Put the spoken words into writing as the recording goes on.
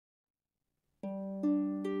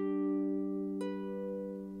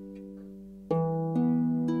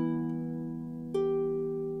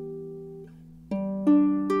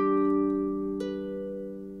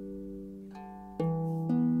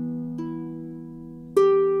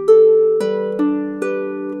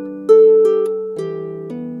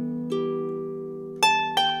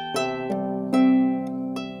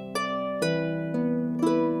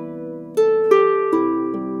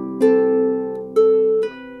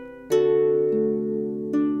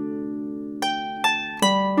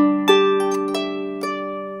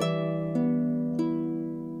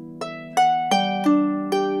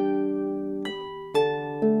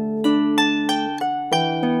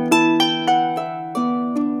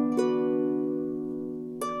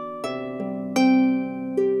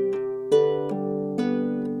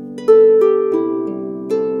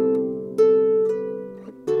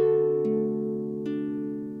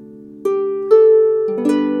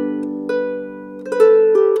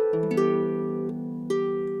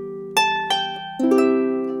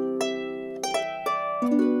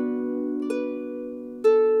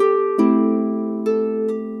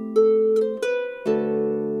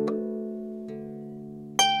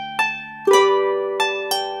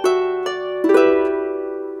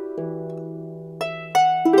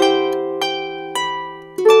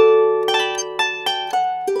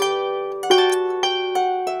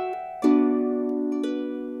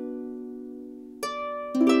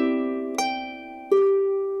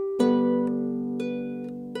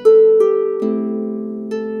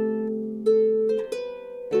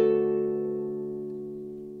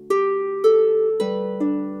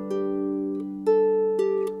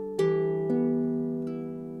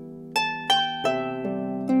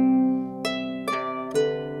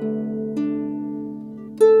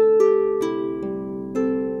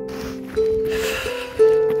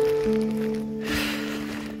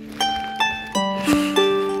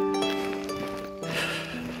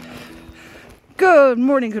Good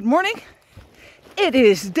morning, good morning. It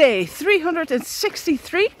is day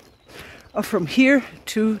 363 of From Here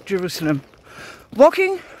to Jerusalem.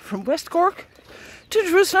 Walking from West Cork to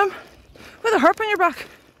Jerusalem with a harp on your back.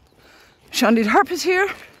 Shandy the harp is here.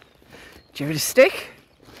 Jerry the stick,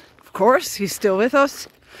 of course, he's still with us.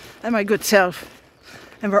 And my good self.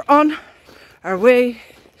 And we're on our way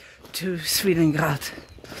to Svilengrad.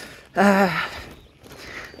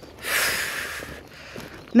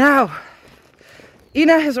 Now,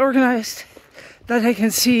 Ina has organised that I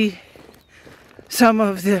can see some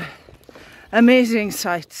of the amazing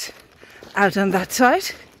sights out on that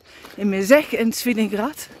side, in Mezek and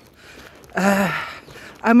Svilengrad.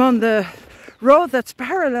 I'm on the road that's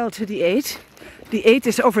parallel to the 8. The 8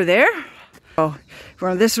 is over there. So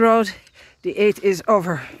we're on this road. The 8 is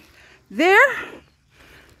over there.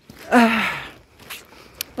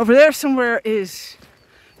 Over there somewhere is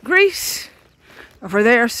Greece. Over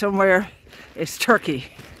there somewhere is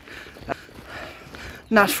Turkey.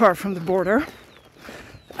 Not far from the border.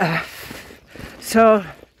 So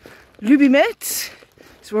Lyubimets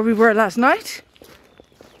is where we were last night.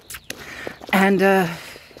 And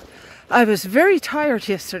I was very tired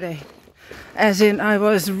yesterday. As in, I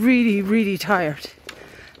was really, really tired.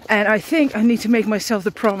 And I think I need to make myself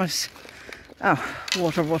the promise. Oh,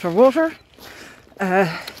 water, water, water.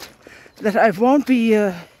 That I won't be...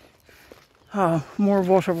 oh, more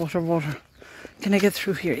water, water, water. Can I get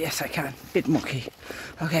through here? Yes, I can. Bit mucky.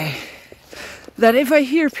 Okay. That if I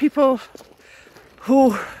hear people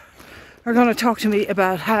who are going to talk to me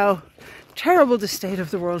about how terrible the state of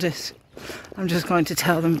the world is, I'm just going to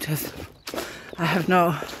tell them to... I have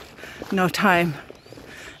no time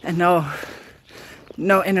and no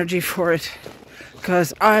energy for it,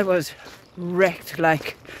 because I was wrecked.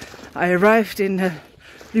 Like, I arrived in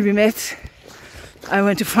Lyubimets. I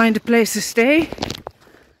went to find a place to stay,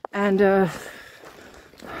 and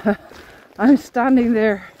I'm standing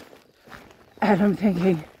there and I'm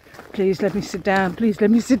thinking, please let me sit down, please let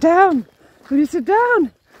me sit down, let me sit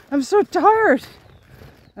down. I'm so tired.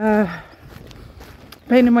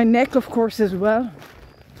 Pain in my neck, of course, as well.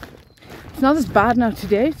 It's not as bad now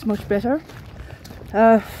today, it's much better.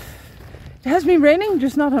 It has been raining,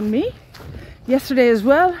 just not on me. Yesterday as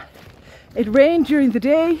well. It rained during the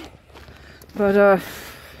day, but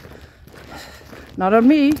not on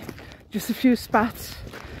me. Just a few spits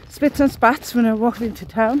and spats when I walked into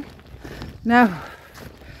town. Now,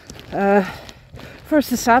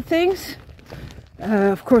 first the sad things.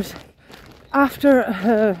 Of course,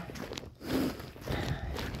 after...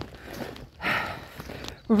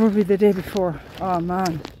 where were we the day before? Oh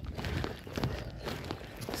man.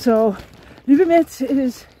 So, Lyubimets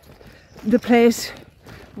is the place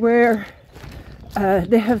where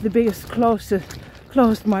they have the biggest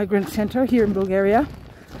closed migrant centre here in Bulgaria.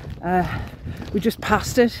 We just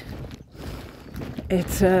passed it.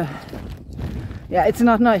 It's yeah, it's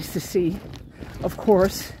not nice to see, of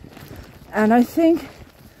course. And I think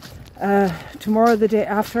tomorrow, the day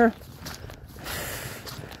after,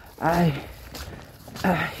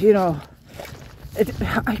 you know,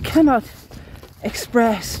 I cannot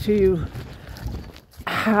express to you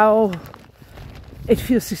how it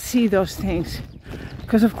feels to see those things,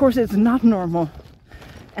 because of course it's not normal.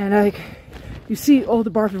 And like, you see all the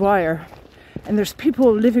barbed wire, and there's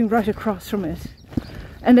people living right across from it,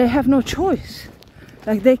 and they have no choice.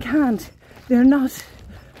 Like, they're not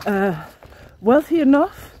wealthy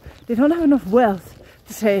enough, they don't have enough wealth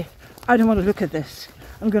to say, I don't want to look at this,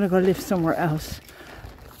 I'm going to go live somewhere else.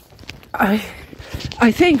 I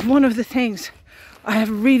think one of the things I have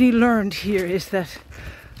really learned here is that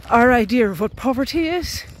our idea of what poverty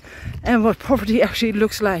is and what poverty actually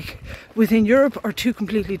looks like within Europe are two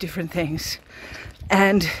completely different things.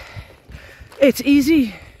 And it's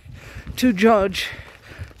easy to judge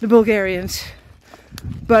the Bulgarians,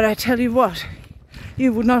 but I tell you what,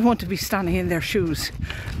 you would not want to be standing in their shoes,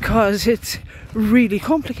 because it's really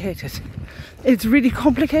complicated. It's really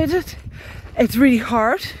complicated, it's really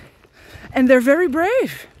hard, and they're very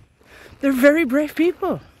brave. They're very brave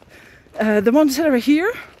people. The ones that are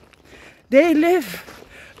here, they live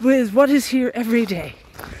with what is here every day.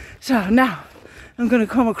 So now I'm going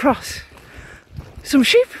to come across some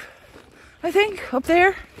sheep, I think, up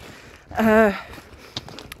there.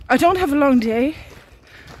 I don't have a long day.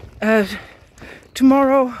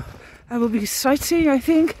 Tomorrow I will be sightseeing, I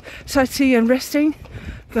think. Sightseeing and resting,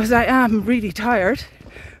 because I am really tired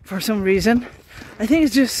for some reason. I think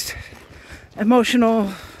it's just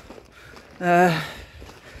emotional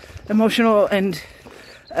and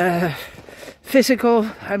physical.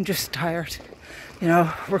 I'm just tired. You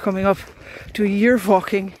know, we're coming up to a year of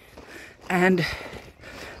walking, and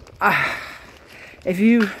If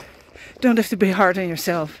you don't have to be hard on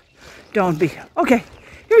yourself, don't be. Okay,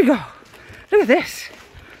 here we go. Look at this.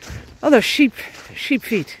 Oh, those sheep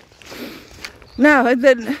feet. Now, and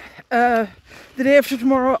then the day after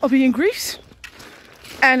tomorrow, I'll be in Greece,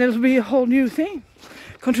 and it'll be a whole new thing.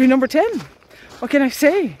 Country number 10. What can I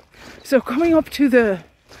say? So coming up to the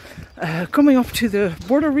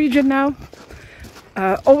border region now.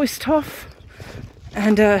 Always tough.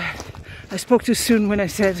 And I spoke too soon when I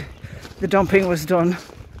said the dumping was done,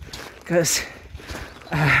 because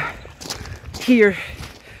here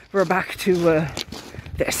we're back to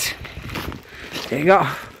this. There you go.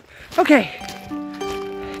 Okay.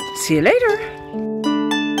 See you later.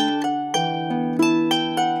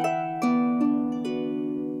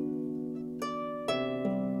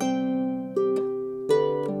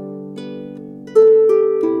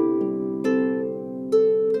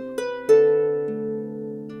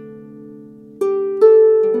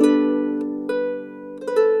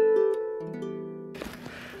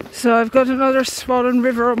 So I've got another swollen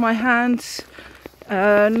river on my hands.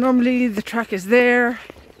 Normally the track is there.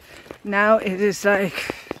 Now it is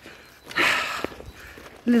like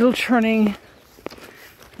little churning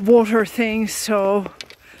water things. So,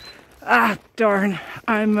 darn,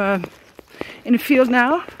 I'm in a field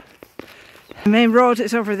now. The main road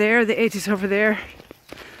is over there, the 8 is over there.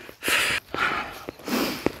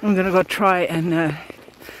 I'm gonna go try and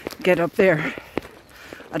get up there.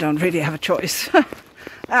 I don't really have a choice.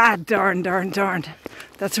 Darn.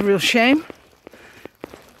 That's a real shame.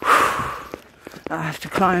 I have to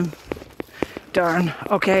climb. Darn.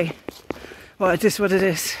 Okay. Well, it is what it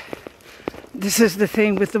is. This is the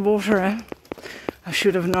thing with the water, eh? I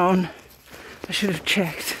should have known. I should have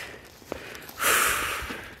checked.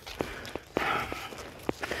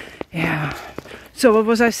 Yeah. So what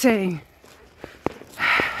was I saying?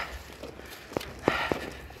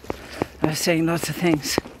 I was saying lots of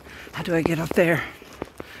things. How do I get up there?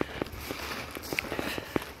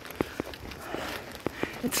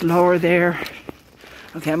 It's lower there.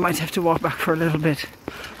 Okay, I might have to walk back for a little bit.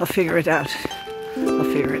 I'll figure it out.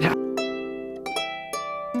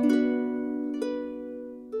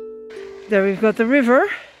 There we've got the river.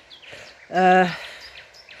 Well,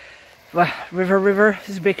 river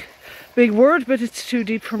is a big word, but it's too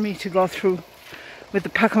deep for me to go through with the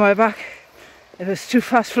pack on my back. It was too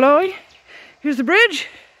fast flowing. Here's the bridge,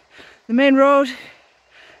 the main road.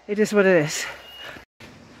 It is what it is.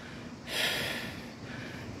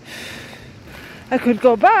 I could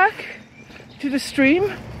go back to the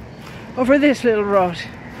stream over this little road.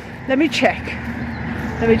 Let me check.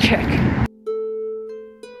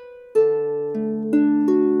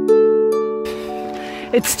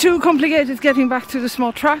 It's too complicated getting back to the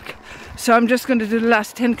small track, so I'm just going to do the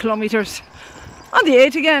last 10 kilometers on the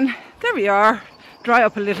 8 again. There we are. Dry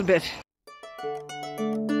up a little bit.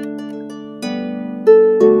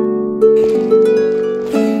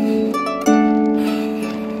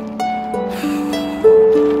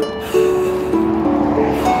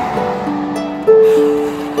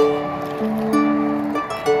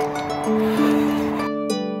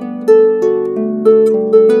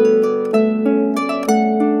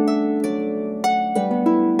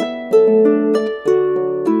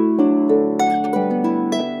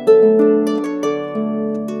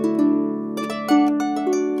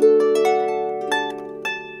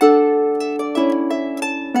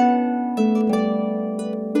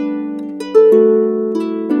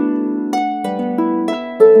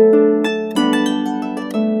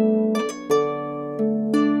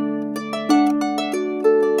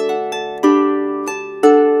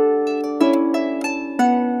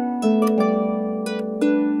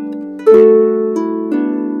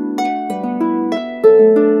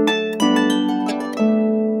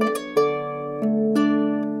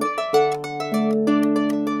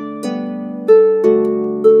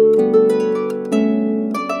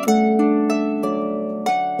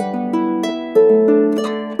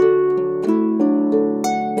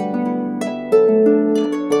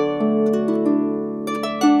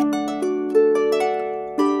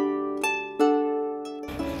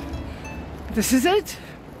 This is it,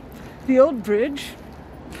 the old bridge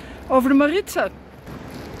over the Maritza.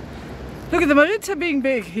 Look at the Maritza being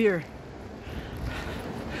big here.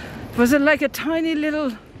 Was it like a tiny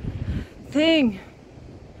little thing?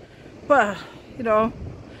 Well, you know,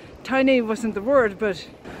 tiny wasn't the word, but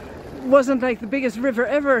wasn't like the biggest river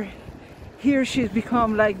ever. Here she's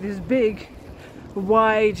become like this big,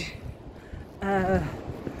 wide,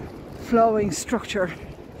 flowing structure,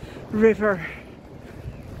 river.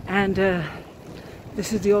 And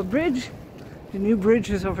this is the old bridge. The new bridge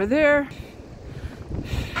is over there.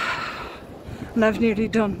 And I've nearly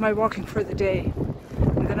done my walking for the day.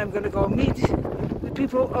 then I'm going to go meet the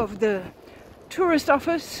people of the tourist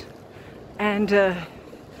office, and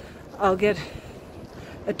I'll get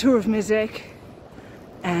a tour of Mezek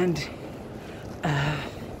and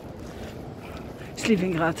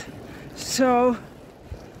Svilengrad. So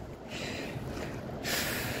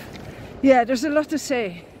yeah, there's a lot to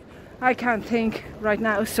say. I can't think right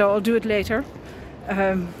now, so I'll do it later.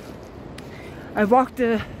 I walked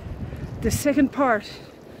the second part,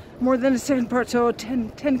 more than the second part, so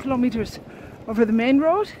 10 kilometers over the main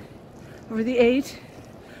road, over the 8,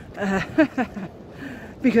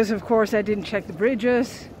 because of course I didn't check the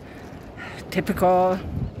bridges. Typical.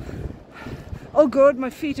 Oh good,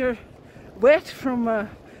 my feet are wet from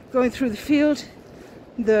going through the field.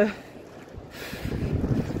 The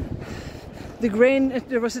grain,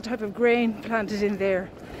 there was a type of grain planted in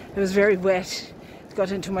there. It was very wet. It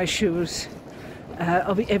got into my shoes.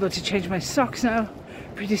 I'll be able to change my socks now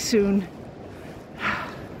pretty soon.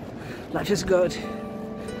 Life is good.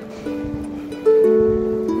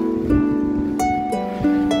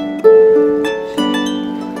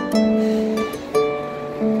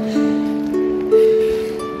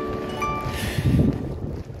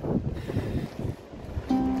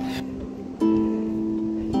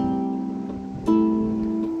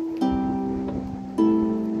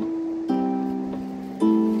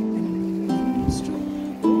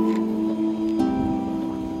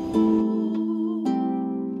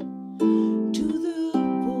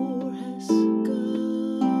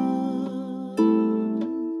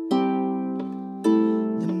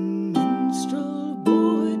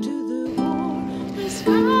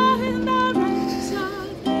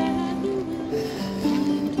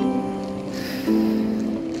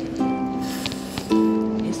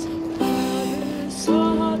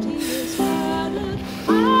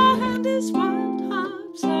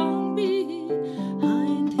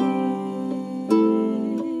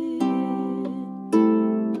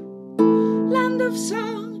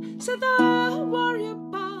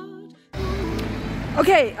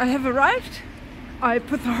 Okay, I have arrived. I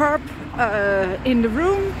put the harp in the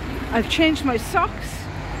room. I've changed my socks.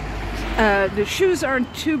 The shoes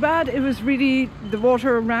aren't too bad. It was really, the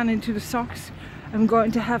water ran into the socks. I'm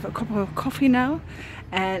going to have a cup of coffee now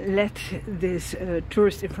and let this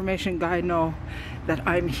tourist information guy know that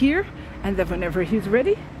I'm here, and that whenever he's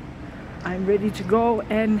ready, I'm ready to go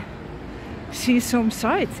and see some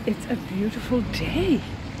sights. It's a beautiful day.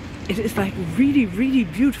 It is like really, really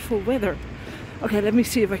beautiful weather. Okay, let me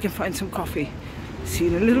see if I can find some coffee. See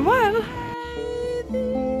you in a little while.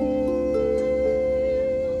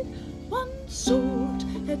 One sword,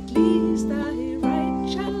 at least thy right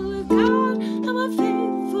shall guard, and my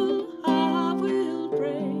faithful heart will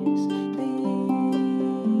praise thee.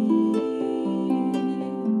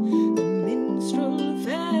 The minstrel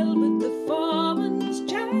fell, but the foreman's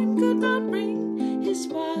chain could not bring his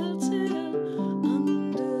wild sail under.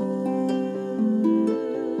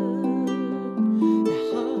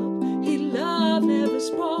 Never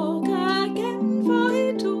spoke again, for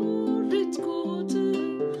he tore its cord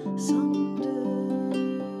asunder.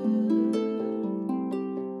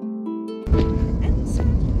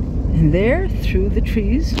 And there, through the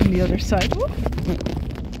trees on the other side,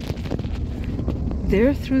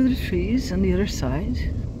 there through the trees on the other side,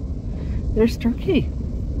 there's Turkey.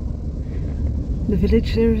 The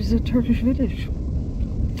village there is a Turkish village.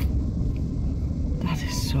 That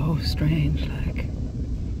is so strange, like.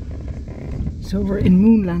 So we're in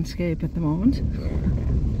moon landscape at the moment,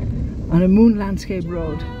 on a moon landscape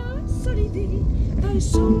road. Thy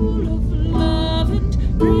soul of love and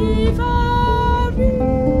bravery,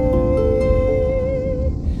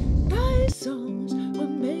 thy songs were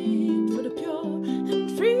made for the pure and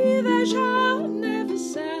free. They shall never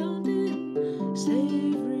sound in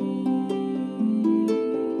slavery.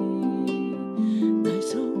 Thy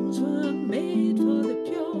songs were made for the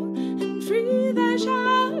pure and free. They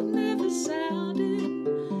shall never sound.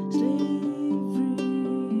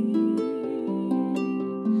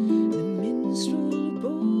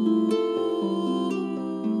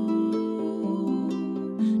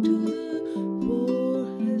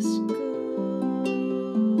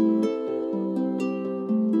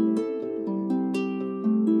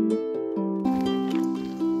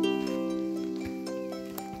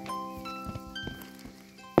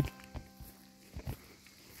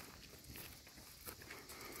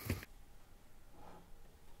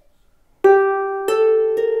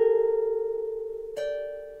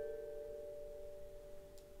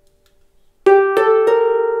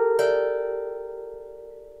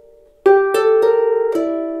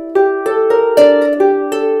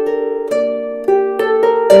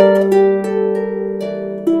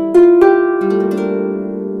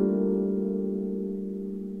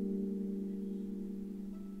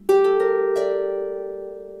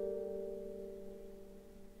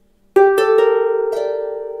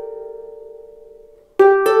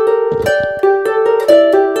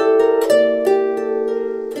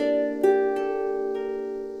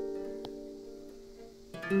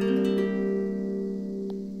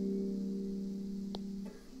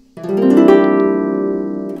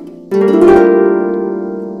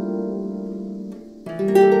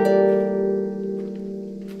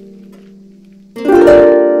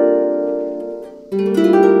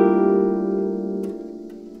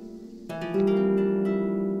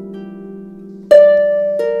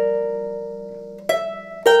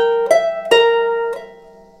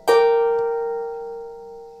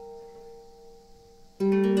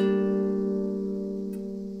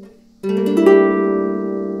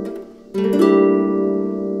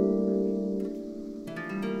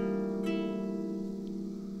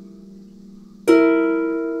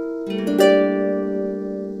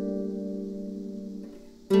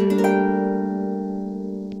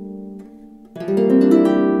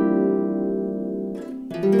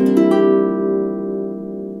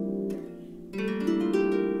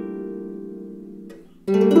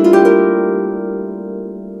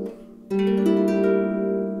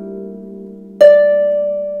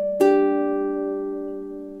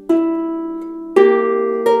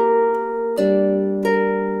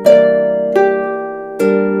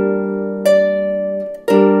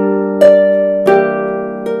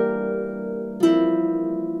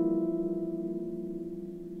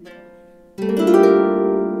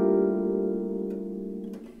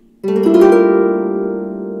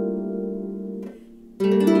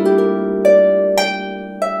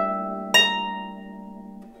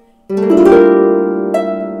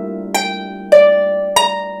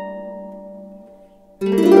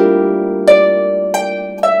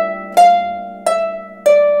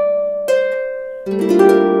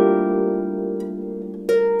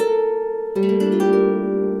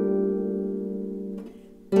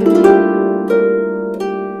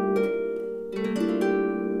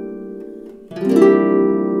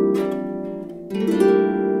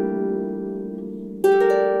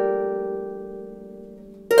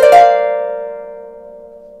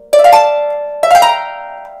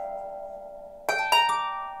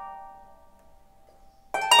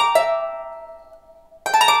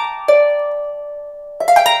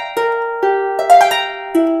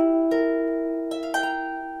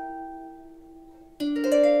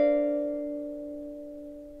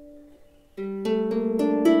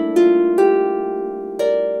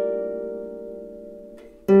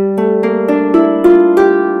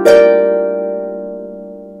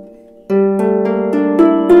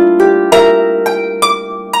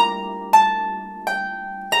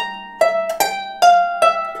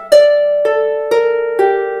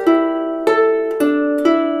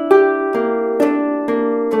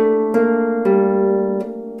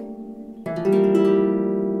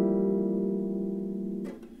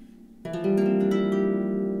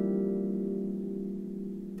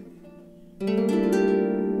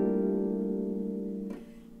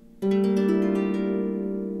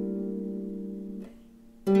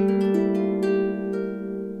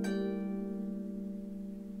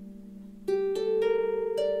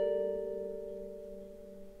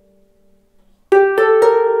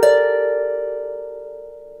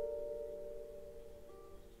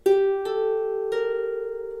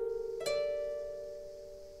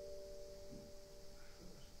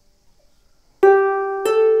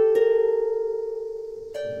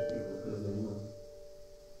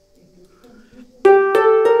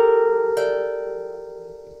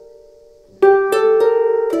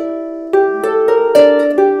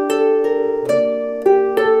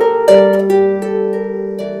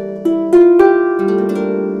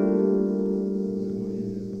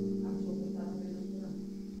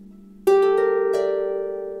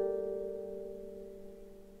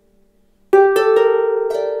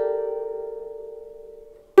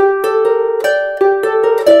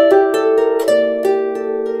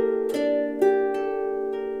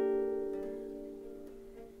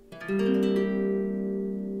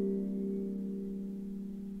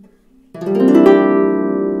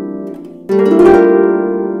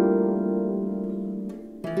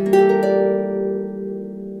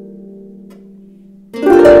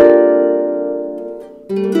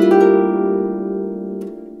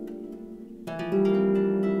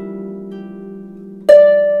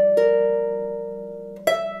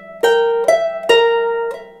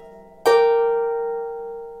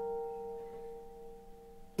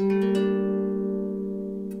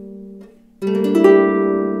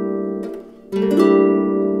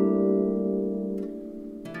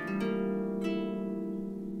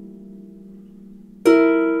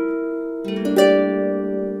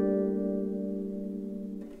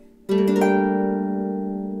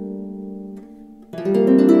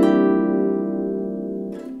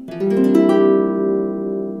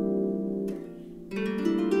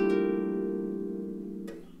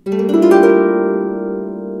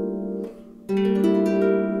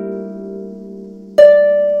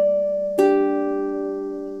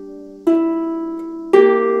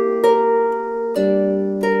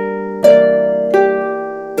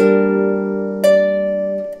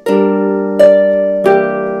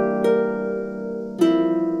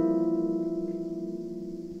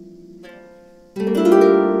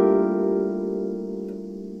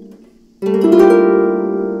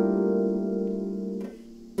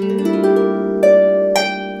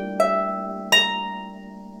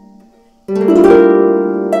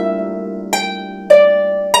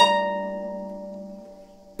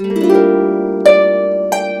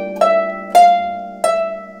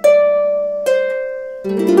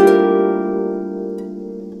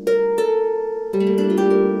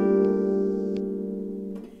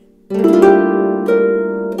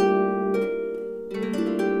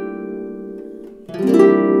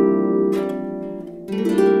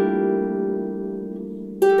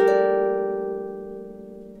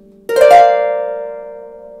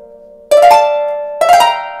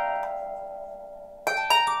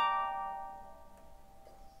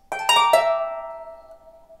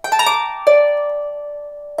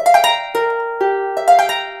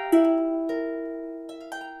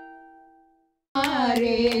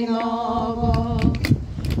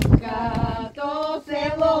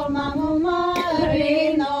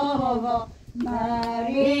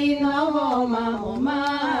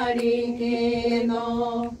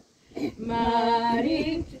 Marikino.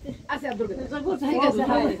 Marik.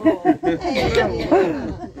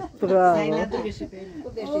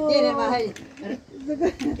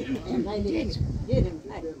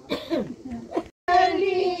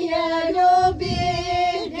 Maria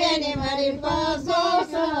любишь, День Марии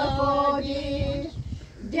позоса ходишь,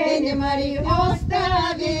 День Марии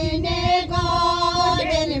остави него,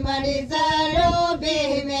 День Марии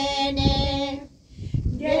залюби меня.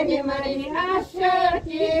 День Марии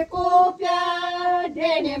ашерки купя,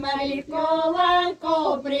 День Марии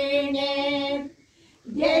коланку принем.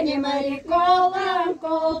 День Марии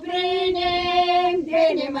коланку принем,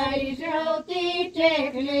 День Марии желтые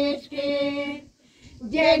чехлички.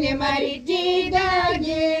 День Марии дида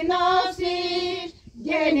не носишь,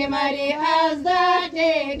 День Марии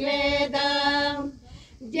аздате глядам.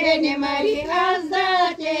 День Марии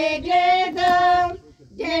аздате глядам,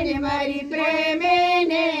 День Марии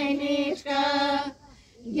премененичка.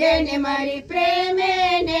 День Марии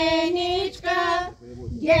премененичка,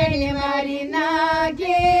 День Марии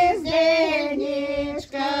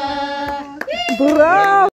нагизденичка.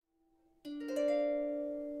 Браво!